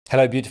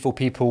Hello beautiful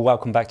people,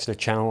 welcome back to the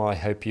channel. I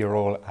hope you're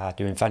all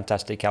doing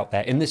fantastic out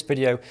there. In this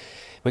video,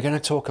 we're going to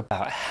talk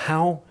about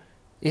how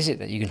is it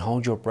that you can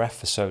hold your breath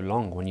for so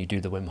long when you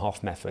do the Wim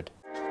Hof Method.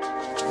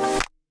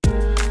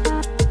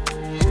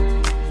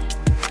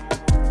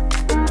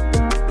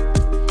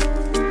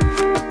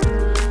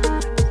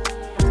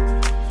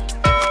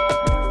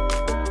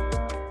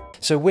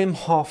 So Wim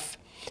Hof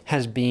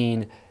has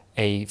been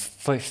a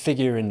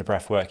figure in the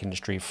breathwork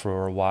industry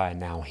for a while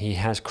now. He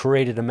has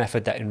created a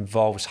method that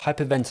involves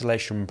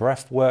hyperventilation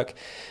breathwork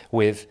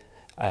with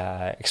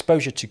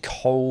exposure to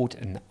cold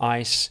and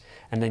ice,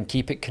 and then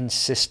keep it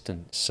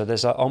consistent. So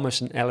there's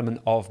almost an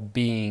element of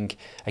being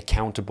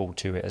accountable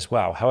to it as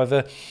well.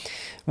 However,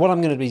 what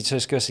I'm going to be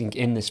discussing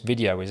in this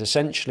video is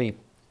essentially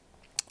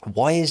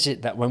why is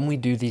it that when we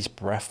do these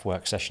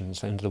breathwork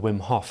sessions under the Wim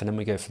Hof and then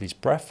we go for these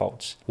breath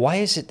holds, why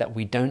is it that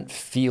we don't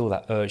feel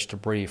that urge to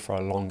breathe for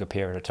a longer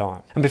period of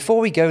time? And before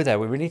we go there,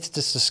 we really need to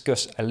just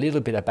discuss a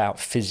little bit about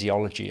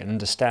physiology and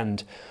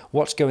understand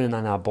what's going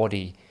on in our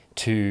body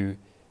to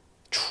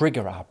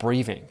trigger our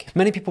breathing.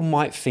 Many people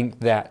might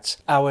think that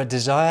our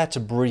desire to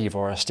breathe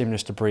or our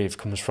stimulus to breathe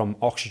comes from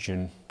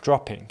oxygen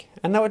dropping.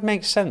 And that would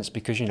make sense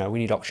because, you know, we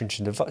need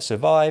oxygen to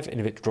survive, and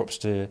if it drops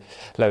to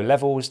low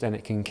levels, then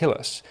it can kill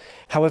us.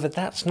 However,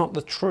 that's not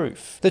the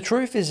truth. The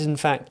truth is, in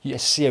fact,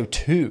 yes,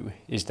 CO2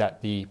 is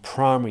that the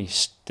primary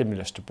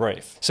stimulus to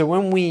breathe. So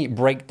when we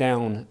break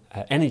down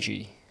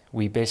energy,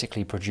 we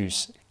basically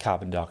produce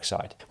carbon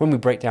dioxide. When we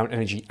break down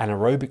energy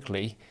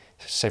anaerobically,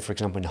 say for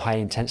example in high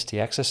intensity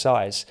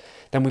exercise,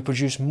 then we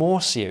produce more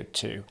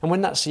CO2. And when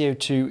that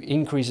CO2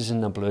 increases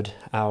in the blood,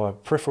 our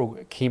peripheral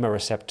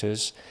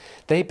chemoreceptors,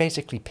 they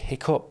basically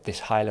pick up this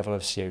high level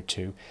of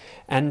CO2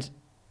 and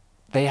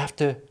they have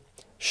to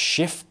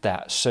shift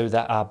that so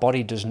that our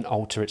body doesn't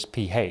alter its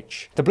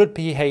pH. The blood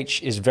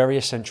pH is very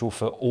essential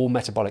for all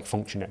metabolic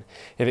functioning.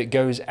 If it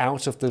goes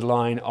out of the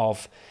line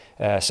of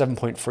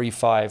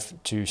 7.35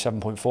 to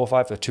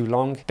 7.45 for too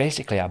long,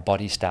 basically our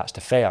body starts to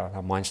fail,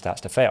 our mind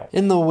starts to fail.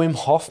 In the Wim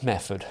Hof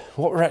method,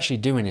 what we're actually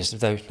doing is,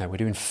 we're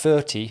doing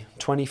 20,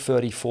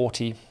 30,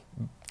 40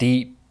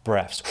 deep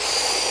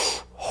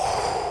breaths.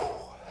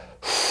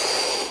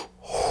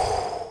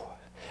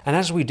 And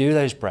as we do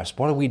those breaths,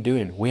 what are we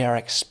doing? We are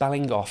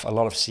expelling off a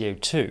lot of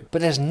CO2,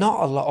 but there's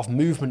not a lot of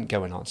movement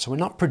going on, so we're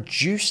not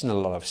producing a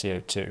lot of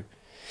CO2.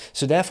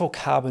 So therefore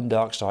carbon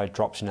dioxide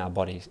drops in our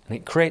bodies, and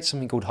it creates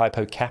something called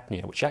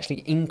hypocapnia, which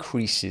actually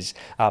increases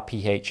our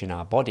pH in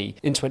our body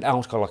into an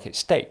alcoholic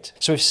state.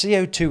 So if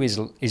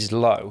CO2 is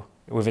low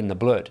within the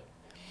blood,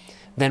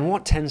 then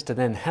what tends to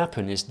then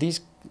happen is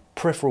these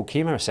peripheral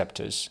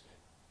chemoreceptors,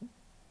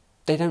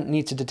 they don't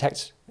need to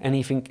detect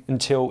anything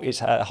until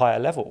it's at a higher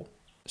level.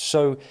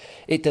 So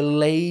it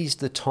delays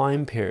the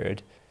time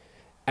period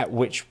at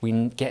which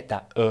we get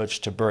that urge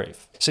to breathe.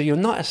 So you're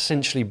not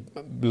essentially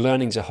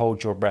learning to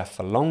hold your breath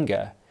for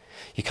longer.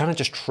 You're kind of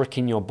just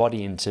tricking your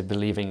body into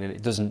believing that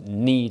it doesn't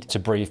need to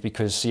breathe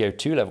because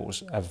CO2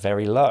 levels are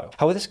very low.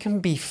 However, this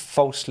can be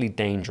falsely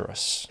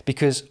dangerous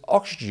because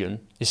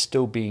oxygen is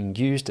still being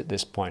used at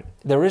this point.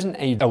 There isn't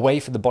a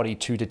way for the body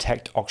to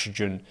detect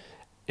oxygen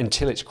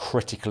until it's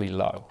critically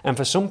low. And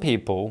for some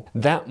people,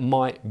 that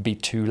might be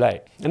too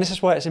late. And this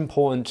is why it's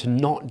important to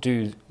not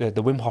do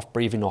the Wim Hof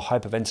breathing or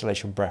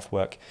hyperventilation breath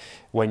work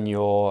when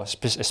you're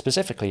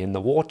specifically in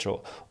the water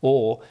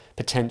or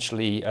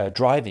potentially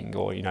driving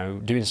or, you know,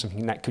 doing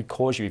something that could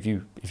cause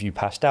you, if you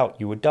passed out,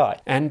 you would die.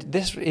 And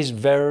this is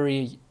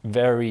very,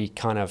 very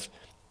kind of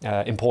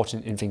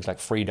important in things like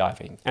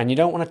freediving. And you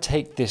don't want to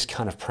take this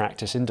kind of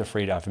practice into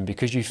freediving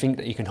because you think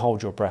that you can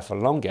hold your breath for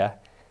longer.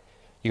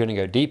 You're going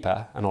to go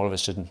deeper and all of a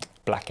sudden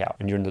blackout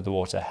and you're under the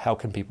water. How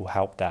can people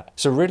help that?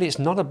 So really it's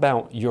not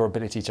about your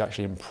ability to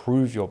actually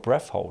improve your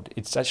breath hold.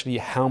 It's actually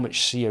how much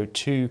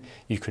CO2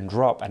 you can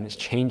drop and its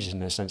changes in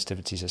the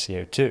sensitivities of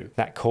CO2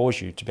 that cause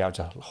you to be able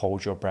to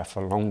hold your breath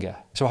for longer.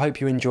 So I hope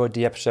you enjoyed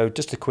the episode.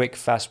 Just a quick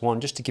fast one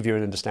just to give you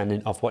an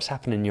understanding of what's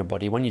happening in your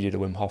body when you do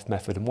the Wim Hof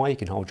method and why you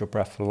can hold your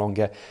breath for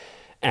longer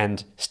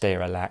and stay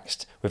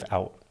relaxed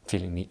without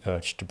feeling the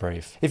urge to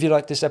breathe. If you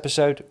like this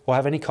episode or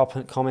have any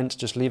comments,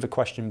 just leave a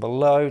question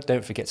below.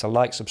 Don't forget to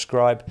like,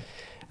 subscribe,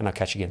 and I'll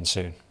catch you again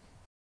soon.